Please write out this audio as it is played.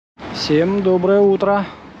Всем доброе утро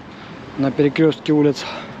на перекрестке улиц.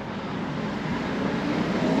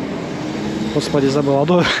 Господи, забыл,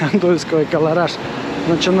 ЛАЗАРЕВСКое и Калараш.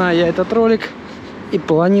 Начинаю я этот ролик и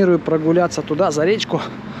планирую прогуляться туда, за речку,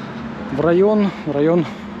 в район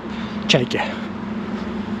Чайки.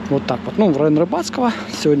 Вот так вот, в район Рыбацкого.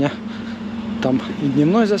 Сегодня там и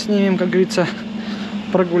дневной заснимем, как говорится.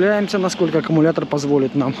 Прогуляемся, насколько аккумулятор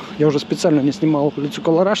позволит нам. Я уже специально не снимал улицу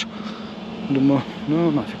Калараш. Думаю, ну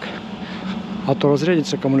нафиг. А то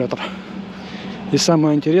разрядится аккумулятор. И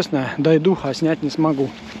самое интересное, дойду, а снять не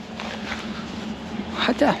смогу.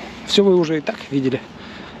 Хотя, все вы уже и так видели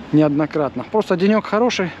неоднократно. Просто денек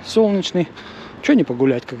хороший, солнечный. Чего не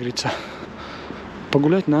погулять, как говорится.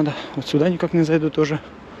 Погулять надо. Вот сюда никак не зайду тоже.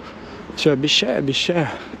 Все, обещаю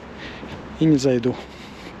и не зайду.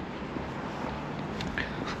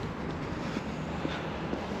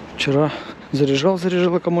 Вчера заряжал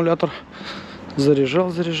аккумулятор.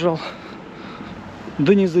 Заряжал.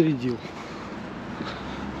 Да не зарядил.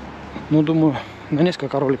 Ну, думаю, на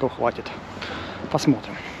несколько роликов хватит.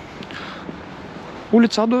 Посмотрим.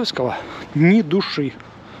 Улица ЛАЗАРЕВСКого. Ни души.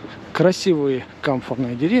 Красивые,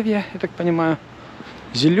 комфортные деревья, я так понимаю.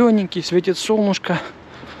 Зелененький, светит солнышко.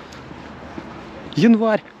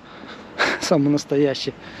 Январь. Самый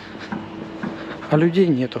настоящий. А людей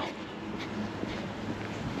нету.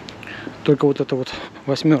 Только вот эта вот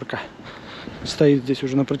восьмерка стоит здесь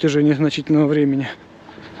уже на протяжении значительного времени.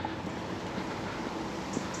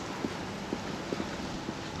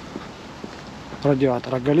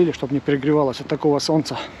 Радиатор оголили, чтобы не перегревалось от такого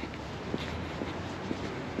солнца.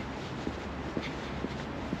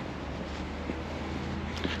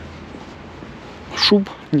 Шуб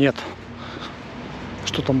нет.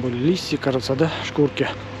 Что там были? Листья, кажется, да? Шкурки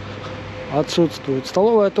отсутствуют.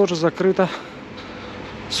 Столовая тоже закрыта.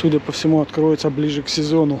 Судя по всему, откроется ближе к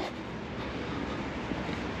сезону.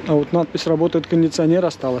 А вот надпись «Работает кондиционер»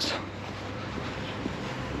 осталась.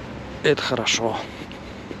 Это хорошо.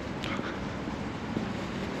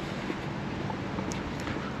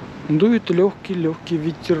 Дует легкий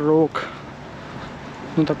ветерок.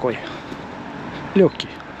 Ну такой. Легкий.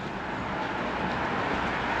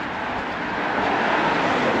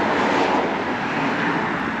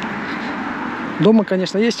 Дома,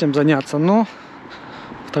 конечно, есть чем заняться, но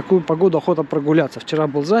в такую погоду охота прогуляться. Вчера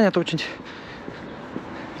был занят очень,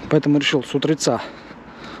 поэтому решил с утреца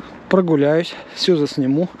прогуляюсь, все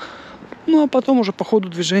засниму. Ну а потом уже по ходу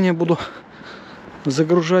движения буду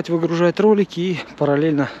загружать, выгружать ролики и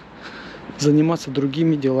параллельно заниматься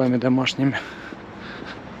другими делами домашними.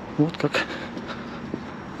 Вот как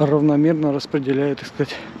равномерно распределяю, так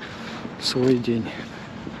сказать, свой день,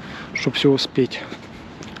 чтобы все успеть.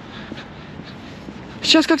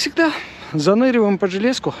 Сейчас, как всегда, заныриваем под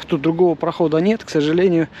железку. Тут другого прохода нет, к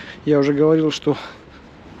сожалению. Я уже говорил, что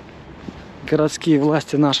городские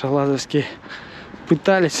власти наши, лазаревские,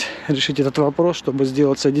 пытались решить этот вопрос, чтобы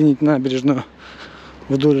соединить набережную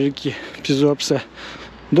вдоль реки Пизуапсе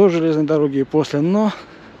до железной дороги и после. Но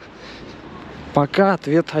пока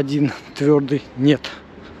ответ один твердый: нет.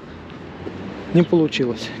 Не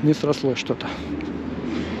получилось, не срослось что-то.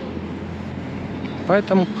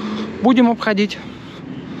 Поэтому будем обходить.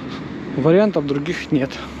 Вариантов других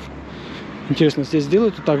нет. Интересно, здесь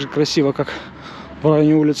сделают так же красиво, как в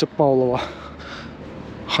районе улицы Павлова.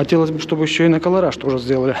 Хотелось бы, чтобы еще и на Калараш тоже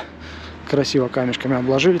сделали красиво, камешками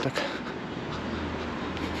обложили так.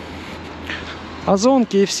 Озон,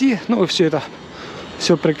 KFC, ну вы все это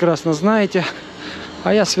прекрасно знаете.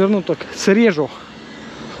 А я сверну, так срежу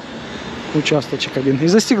участочек один и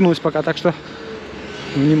застегнусь пока. Так что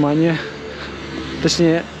внимание,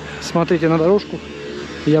 точнее, смотрите на дорожку.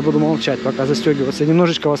 Я буду молчать, пока застегиваться,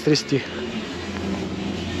 немножечко вас трясти.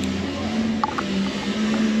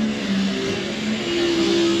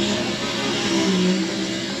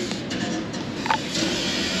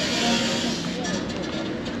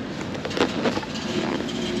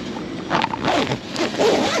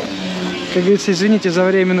 Как говорится, извините за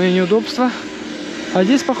временное неудобство. А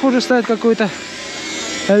здесь, похоже, ставят какую-то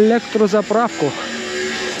электрозаправку.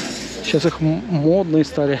 Сейчас их модные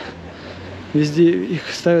стали. Везде их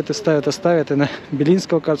ставят. И на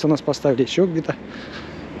Белинского, кажется, у нас поставили. Еще где-то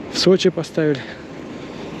в Сочи поставили.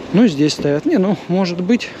 Ну и здесь ставят. Не, ну, может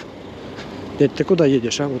быть. Дядь, ты куда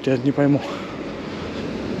едешь, а? Вот я не пойму.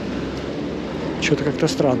 Что-то как-то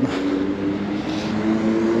странно.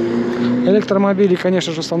 Электромобилей,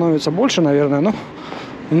 конечно же, становится больше, наверное, но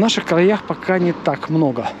в наших краях пока не так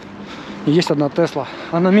много. Есть одна Тесла.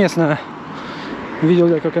 Она местная. Видел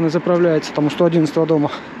я, как она заправляется там у 111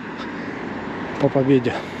 дома. По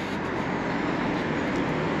Победе.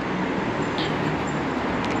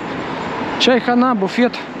 Чайхана,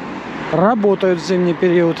 буфет. работают в зимний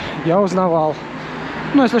период. Я узнавал.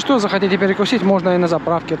 Ну, если что, захотите перекусить, можно и на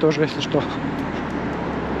заправке тоже, если что.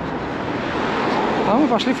 А мы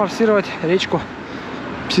пошли форсировать речку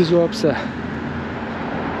Псизуапсе.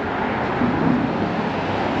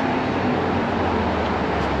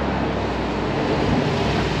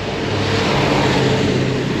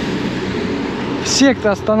 Все,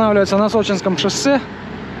 кто останавливается на Сочинском шоссе,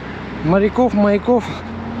 моряков, маяков,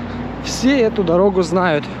 все эту дорогу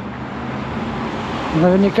знают.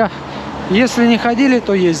 Наверняка, если не ходили,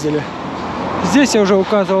 то ездили. Здесь я уже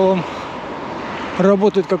указывал вам,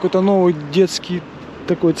 работает какой-то новый детский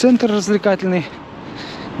такой центр развлекательный,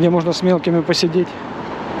 где можно с мелкими посидеть.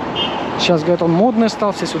 Сейчас, говорят, он модный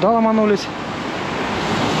стал, все сюда ломанулись.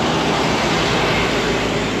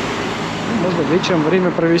 Можно вечером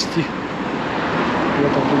время провести.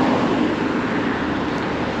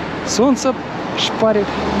 Солнце шпарит.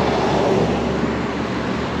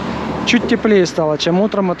 Чуть теплее стало, чем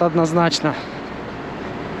утром, это однозначно.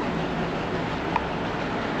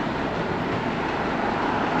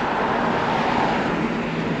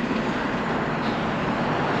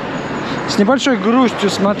 С небольшой грустью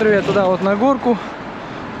смотрю я туда вот на горку.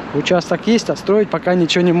 Участок есть, а строить пока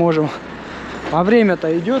ничего не можем. А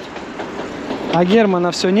время-то идет, а Германа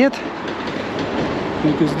все нет.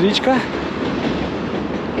 Пестричка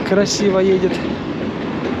красиво едет.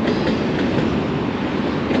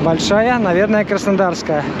 Большая, наверное,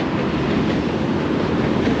 Краснодарская.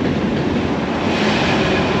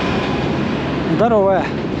 Здоровая.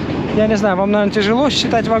 Я не знаю, вам, наверное, тяжело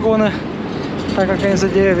считать вагоны, так как они за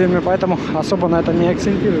деревьями, поэтому особо на это не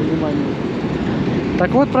акцентирую внимание. Так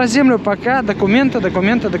вот, про землю пока документы.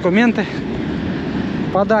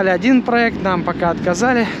 Подали один проект, нам пока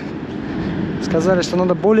отказали. Сказали, что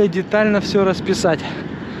надо более детально все расписать.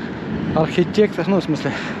 Архитектор, ну, в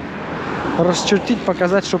смысле, расчертить,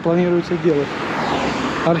 показать, что планируется делать.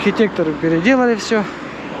 Архитекторы переделали все.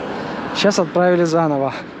 Сейчас отправили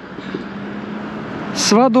заново.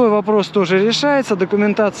 С водой вопрос тоже решается.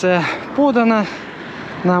 Документация подана.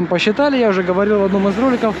 Нам посчитали, я уже говорил в одном из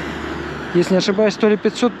роликов. Если не ошибаюсь, то ли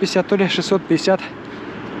 550, то ли 650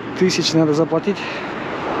 тысяч надо заплатить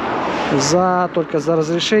только за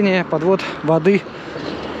разрешение подвод воды.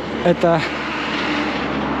 Это,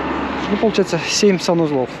 ну, получается, 7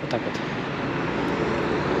 санузлов. Вот так вот.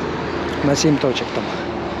 На 7 точек там.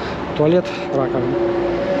 Туалет, раковина.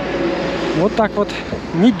 Вот так вот.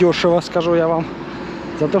 Недешево, скажу я вам.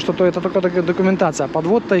 За то, что это только документация.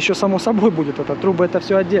 Подвод-то еще само собой будет. Это трубы, это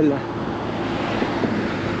все отдельно.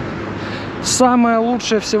 Самое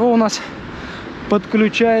лучшее всего у нас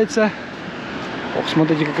подключается. Ох,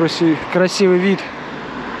 смотрите, какой красивый вид.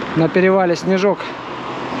 На перевале снежок.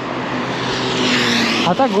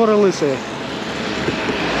 А так горы лысые.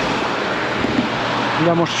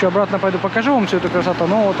 Я, может, еще обратно пойду покажу вам всю эту красоту.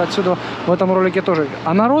 Но вот отсюда в этом ролике тоже.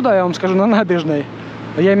 А народа, я вам скажу, на набережной,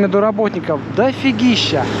 я имею в виду работников,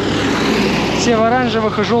 дофигища. Все в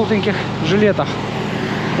оранжевых и желтеньких жилетах.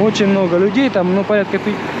 Очень много людей. Там, ну, порядка,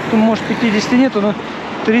 может, 50 нету, но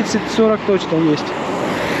 30-40 точно есть.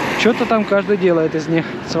 Что-то там каждый делает из них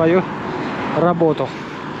свою работу.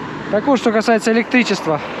 Так вот, что касается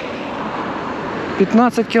электричества.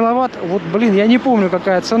 15 киловатт. Вот, блин, я не помню,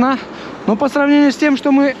 какая цена. Но по сравнению с тем,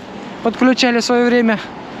 что мы подключали в свое время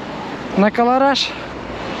на Калараш,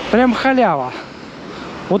 прям халява.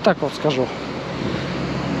 Вот так вот скажу.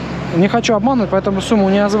 Не хочу обмануть, поэтому сумму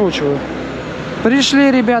не озвучиваю.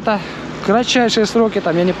 Пришли ребята в кратчайшие сроки,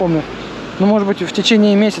 там, я не помню, ну, может быть, в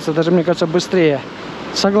течение месяца, даже, мне кажется, быстрее.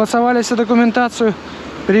 Согласовали всю документацию,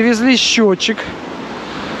 привезли счетчик.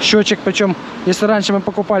 Счетчик, причем, если раньше мы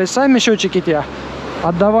покупали сами счетчики те,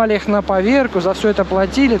 отдавали их на поверку, за все это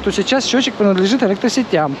платили, то сейчас счетчик принадлежит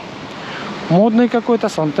электросетям. Модный какой-то,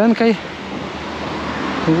 с антенкой.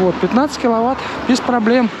 Вот, 15 киловатт, без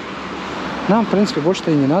проблем. Нам, в принципе,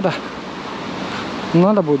 больше-то и не надо.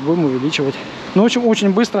 Надо будет, будем увеличивать. Но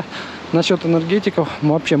очень быстро. Насчет энергетиков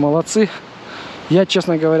мы вообще молодцы. Я,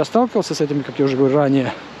 честно говоря, сталкивался с этим, как я уже говорил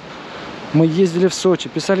ранее. Мы ездили в Сочи,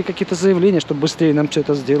 писали какие-то заявления, чтобы быстрее нам все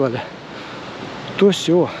это сделали. То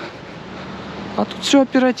все. А тут все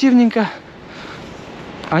оперативненько.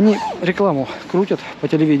 Они рекламу крутят по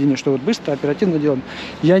телевидению, что вот быстро, оперативно делаем.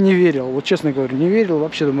 Я не верил, вот честно говорю, не верил.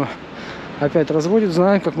 Вообще, думаю, опять разводят,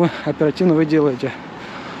 знаем, как мы оперативно вы делаете.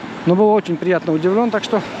 Но был очень приятно удивлен, так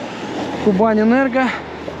что Кубань-Энерго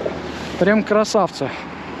прям красавцы.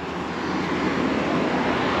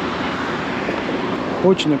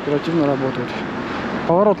 Очень оперативно работают.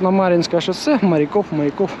 Поворот на Маринское шоссе, моряков.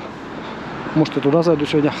 Может, и туда зайду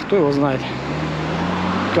сегодня, кто его знает.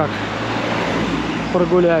 Как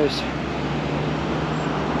прогуляюсь.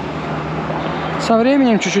 Со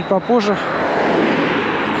временем, чуть-чуть попозже,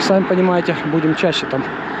 сами понимаете, будем чаще там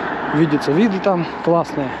видеться. Виды там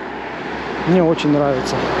классные. Мне очень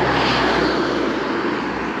нравится.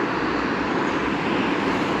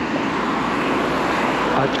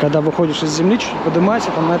 А когда выходишь из земли, чуть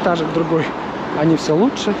поднимаешься, там на этажик другой, они все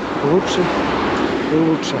лучше, лучше и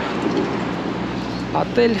лучше.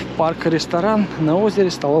 Отель, парк, ресторан на озере,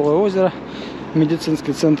 столовое озеро,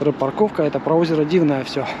 медицинский центр и парковка. Это про озеро дивное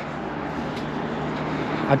все.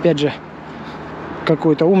 Опять же,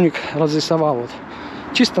 какой-то умник разрисовал. Вот.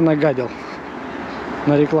 Чисто нагадил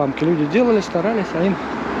на рекламке. Люди делали, старались, а им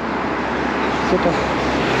кто-то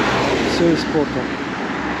все испортил.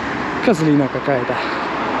 Козлина какая-то.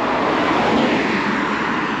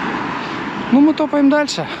 Ну, мы топаем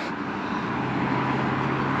дальше.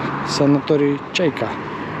 Санаторий Чайка.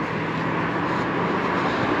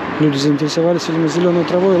 Люди заинтересовались, видимо, зеленой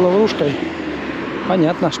травой и лаврушкой.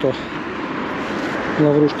 Понятно, что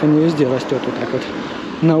лаврушка не везде растет вот так вот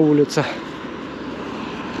на улице.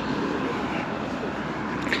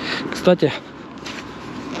 Кстати,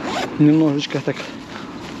 немножечко так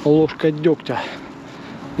ложка дегтя.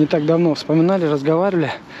 Не так давно вспоминали,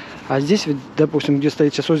 разговаривали. А здесь, ведь, допустим, где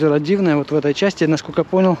стоит сейчас озеро Дивное, вот в этой части, насколько я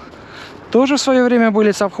понял, тоже в свое время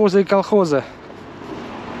были совхозы и колхозы.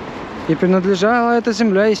 И принадлежала эта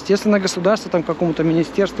земля, естественно, государству, там какому-то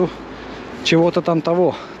министерству, чего-то там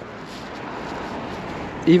того.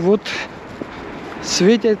 И вот в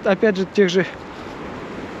свете, опять же, тех же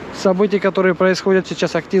событий, которые происходят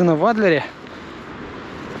сейчас активно в Адлере,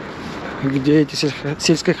 где эти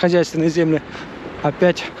сельскохозяйственные земли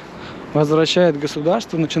опять возвращает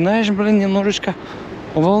государство, начинаешь, блин, немножечко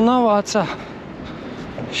волноваться.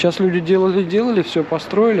 Сейчас люди делали, все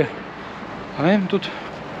построили, а им тут,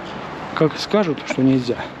 как скажут, что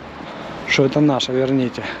нельзя, что это наше,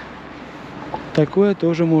 верните. Такое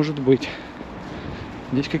тоже может быть.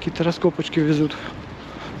 Здесь какие-то раскопочки везут.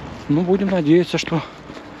 Ну, будем надеяться, что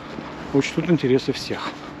учтут интересы всех.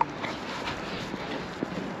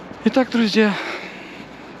 Итак, друзья,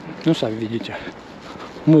 ну, сами видите,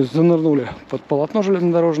 мы занырнули под полотно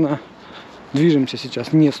железнодорожное. Движемся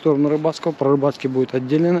сейчас не в сторону Рыбацкого. Про Рыбацкий будет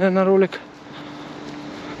отдельный, наверное, ролик.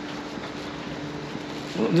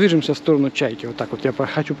 Движемся в сторону Чайки. Вот так вот. Я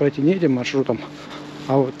хочу пройти не этим маршрутом,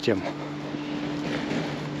 а вот тем.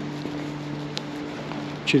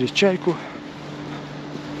 Через Чайку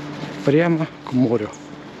прямо к морю.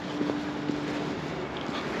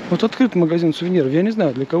 Вот открыт магазин сувениров. Я не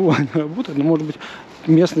знаю, для кого они работают, но, может быть,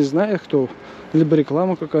 местный знает, кто. Либо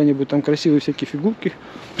реклама какая-нибудь, там красивые всякие фигурки.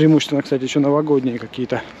 Преимущественно, кстати, еще новогодние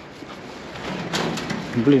какие-то.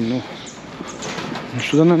 Блин, ну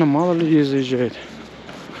сюда, наверное, мало людей заезжает.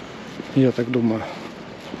 Я так думаю.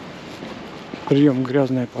 Прием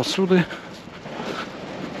грязной посуды.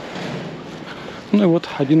 Ну и вот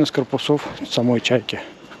один из корпусов самой Чайки.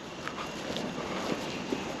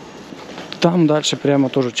 Там дальше прямо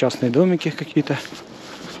тоже частные домики какие-то.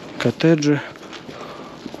 Коттеджи.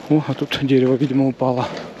 О, а тут дерево, видимо, упало.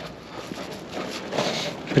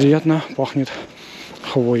 Приятно пахнет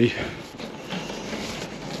хвоей.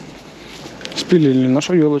 Спилили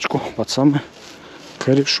нашу елочку под самый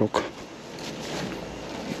корешок.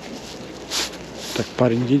 Так,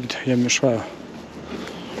 парень едет, я мешаю.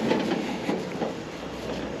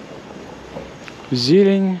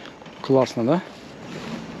 Зелень. Классно, да?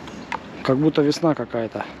 Как будто весна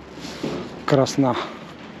какая-то. Красна.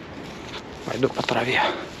 Пойду по траве.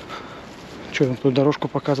 Что вам тут дорожку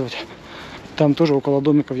показывать? Там тоже около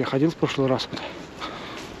домиков я ходил в прошлый раз. Вот.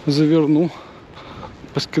 Завернул.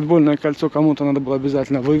 Баскетбольное кольцо кому-то надо было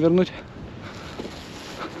обязательно вывернуть.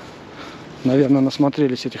 Наверное,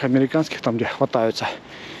 насмотрелись этих американских, там где хватаются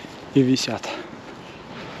и висят.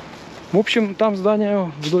 В общем, там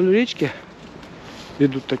здания вдоль речки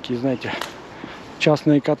идут такие, знаете,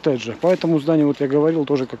 частные коттеджи. По этому зданию, вот я говорил,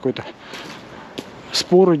 тоже какой-то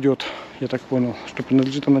спор идет. Я так понял, что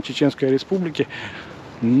принадлежит она Чеченской Республике.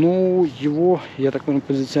 Но его, я так понял,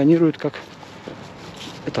 позиционируют как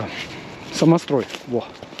это самострой. Во.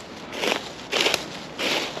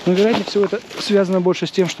 Но, вероятнее всего, это связано больше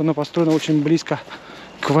с тем, что она построена очень близко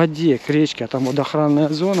к воде, к речке, а там водоохранная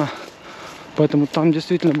зона. Поэтому там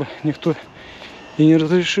действительно бы никто и не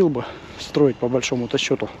разрешил бы строить по большому-то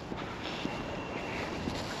счету.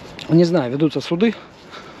 Не знаю, ведутся суды.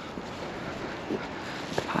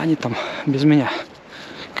 Они там без меня,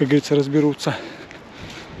 как говорится, разберутся.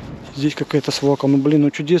 Здесь какая-то свалка. Ну, блин, ну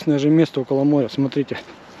чудесное же место около моря. Смотрите.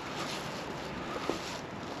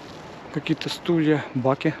 Какие-то стулья,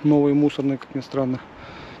 баки новые, мусорные, как ни странно.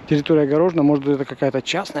 Территория огорожена. Может быть, это какая-то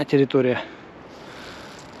частная территория.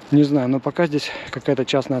 Не знаю, но пока здесь какая-то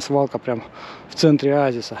частная свалка прям в центре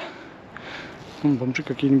оазиса. Бомжи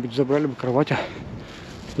какие-нибудь забрали бы кровати,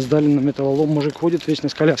 сдали на металлолом. Мужик ходит вечно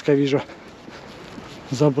с коляской, вижу.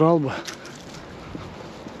 Забрал бы.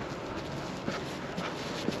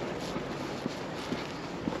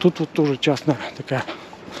 Тут вот тоже частная такая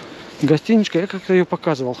гостиничка. Я как-то ее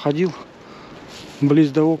показывал, ходил близ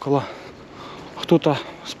да около. Кто-то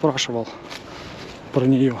спрашивал про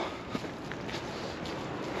нее.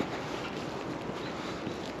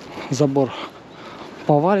 Забор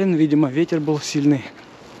повален, видимо, ветер был сильный.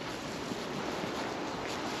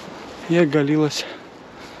 И оголилась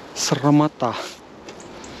срамота.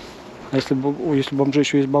 А если бомжи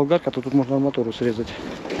еще есть болгарка, то тут можно арматуру срезать.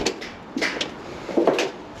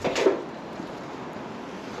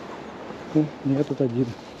 Нет, тут один.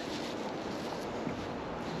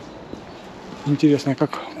 Интересно,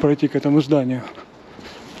 как пройти к этому зданию.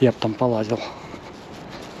 Я бы там полазил.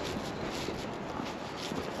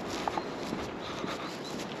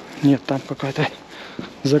 Нет, там какая-то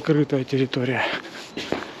закрытая территория.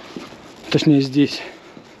 Точнее, здесь.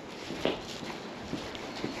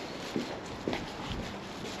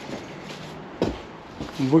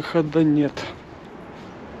 Выхода нет.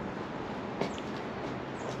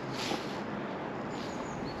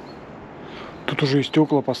 Тут уже и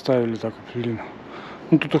стекла поставили, так, блин.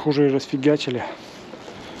 Ну тут их уже и расфигачили.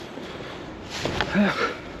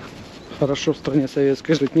 Эх, хорошо в стране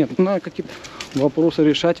советской жить. Нет, надо какие-то вопросы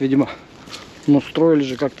решать, видимо. Ну, строили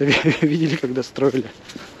же как-то, видели, когда строили.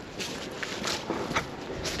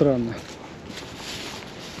 Странно.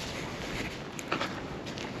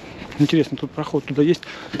 Интересно, тут проход туда есть.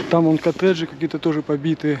 Там вон коттеджи какие-то тоже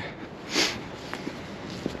побитые.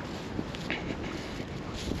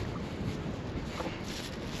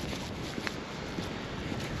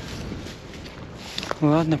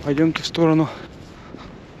 Ладно, пойдемте в сторону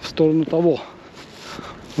того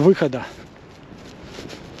выхода.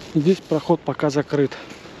 Здесь проход пока закрыт.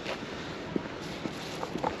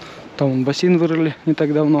 Там вон бассейн вырыли не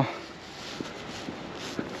так давно.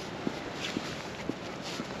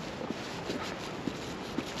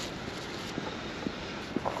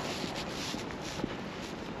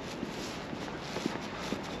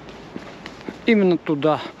 Именно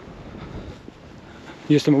туда.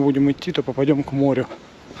 Если мы будем идти, то попадем к морю.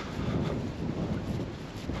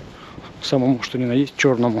 Самому, что ни на есть,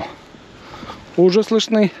 черному. Уже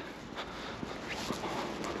слышны,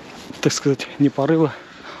 так сказать, не порывы,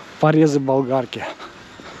 порезы болгарки.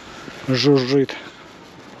 Жужжит.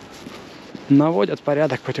 Наводят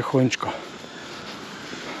порядок потихонечку.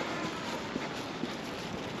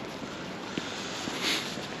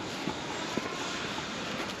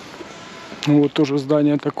 Вот тоже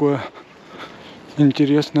здание такое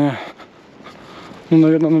интересное. Ну,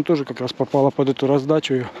 наверное, оно тоже как раз попало под эту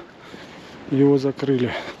раздачу. Его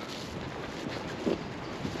закрыли.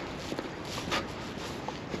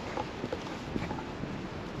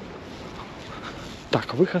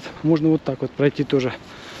 Так, выход. Можно вот так вот пройти тоже.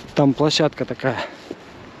 Там площадка такая.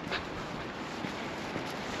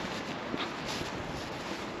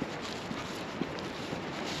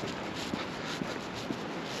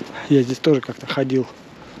 Я здесь тоже как-то ходил.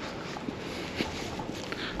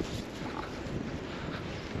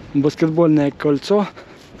 Баскетбольное кольцо.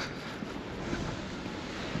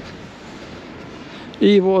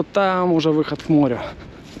 И вот там уже выход к морю.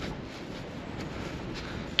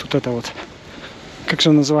 Тут это вот, как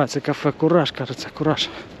же называется, кафе Кураж, кажется, Кураж.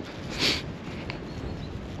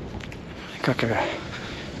 Как ее?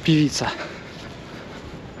 Певица.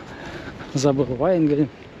 Забыл, Ваенга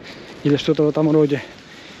или что-то в этом роде.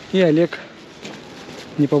 И Олег,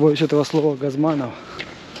 не побоюсь этого слова, Газманов.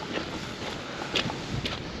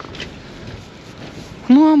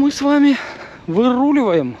 Ну а мы с вами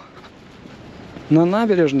выруливаем на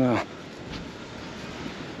набережную.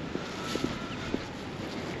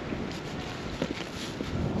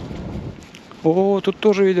 О, тут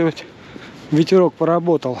тоже, видимо, ветерок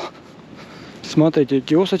поработал. Смотрите,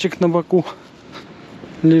 киосочек на боку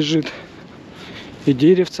лежит. И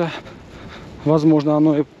деревца. Возможно,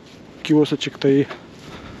 оно и киосочек-то и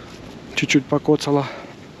чуть-чуть покоцало.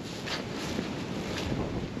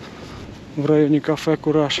 В районе кафе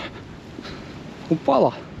Кураж.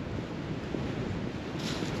 Упало.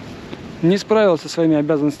 Не справился со своими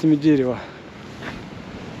обязанностями дерева.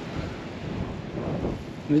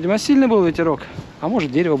 Видимо, сильный был ветерок. А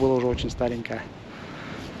может, дерево было уже очень старенькое.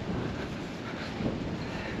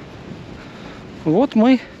 Вот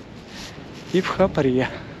мы и в Хапаре.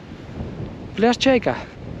 Пляж Чайка.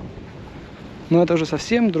 Но это уже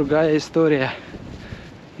совсем другая история,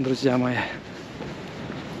 друзья мои.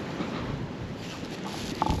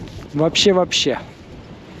 Вообще.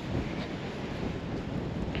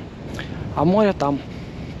 А море там.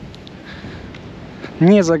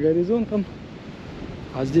 Не за горизонтом,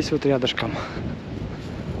 а здесь вот рядышком.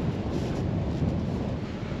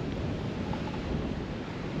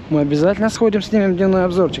 Мы обязательно сходим, снимем дневной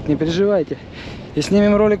обзорчик, не переживайте. И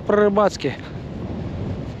снимем ролик про рыбацкий.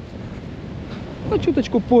 Ну,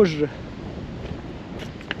 чуточку позже.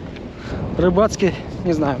 Рыбацкий,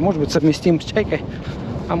 не знаю, может быть совместим с Чайкой,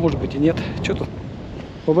 а может быть и нет. Что тут?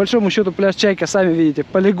 По большому счету пляж Чайка, сами видите,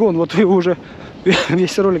 полигон. Вот вы уже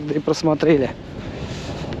весь ролик да и просмотрели.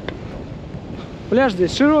 Пляж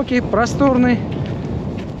здесь широкий, просторный.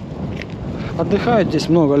 Отдыхают здесь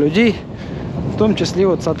много людей. В том числе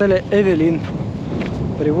вот с отеля Эвелин.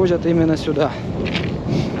 Привозят именно сюда.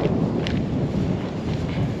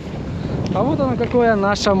 А вот оно какое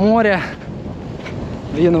наше море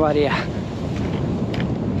в январе.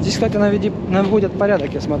 Здесь, кстати, наводят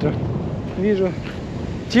порядок, я смотрю. Вижу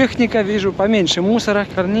техника, вижу поменьше мусора,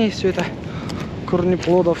 корней, все это,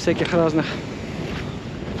 корнеплодов всяких разных.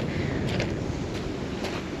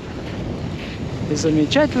 И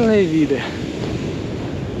замечательные виды.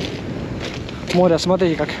 Море,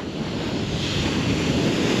 смотрите, как,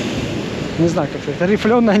 не знаю, как это,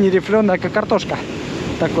 рифленое, не рифленое, как картошка.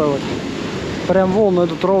 Такой вот. Прям волны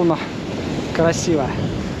идут ровно, красиво.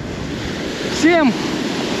 Всем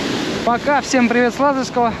пока, всем привет с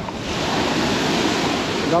Лазаревского.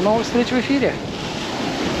 До новых встреч в эфире.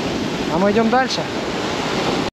 А мы идем дальше.